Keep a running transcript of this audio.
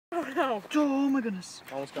No. Oh my goodness.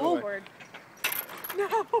 Almost got away. Word. No.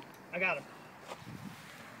 I got him.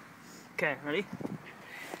 Okay, ready?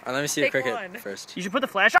 Alright, let me see Take your cricket one. first. You should put the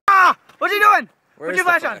flash. Ah! What's he doing? Where's Put your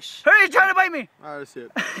the flash on. Hurry, he's trying to bite me. I see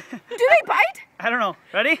it. Do they bite? I don't know.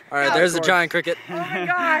 Ready? Alright, there's the giant cricket. Oh my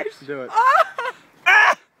gosh. Do it.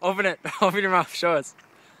 Ah! Open it. Open your mouth. Show us.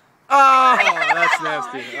 Oh, that's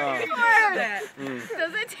nasty. Oh.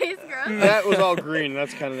 Does it taste gross? That was all green.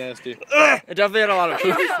 That's kind of nasty. It definitely had a lot of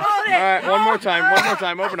poop. Alright, one more time. One more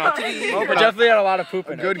time. Open up. It Open up. definitely had a lot of poop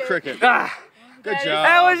in it. Good cricket. Ah! Good job.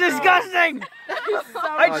 That was disgusting.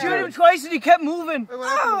 I chewed him twice and he kept moving.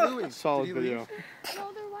 Solid video.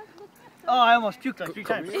 Oh, I almost puked like 3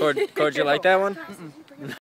 times. Coord, you like that one?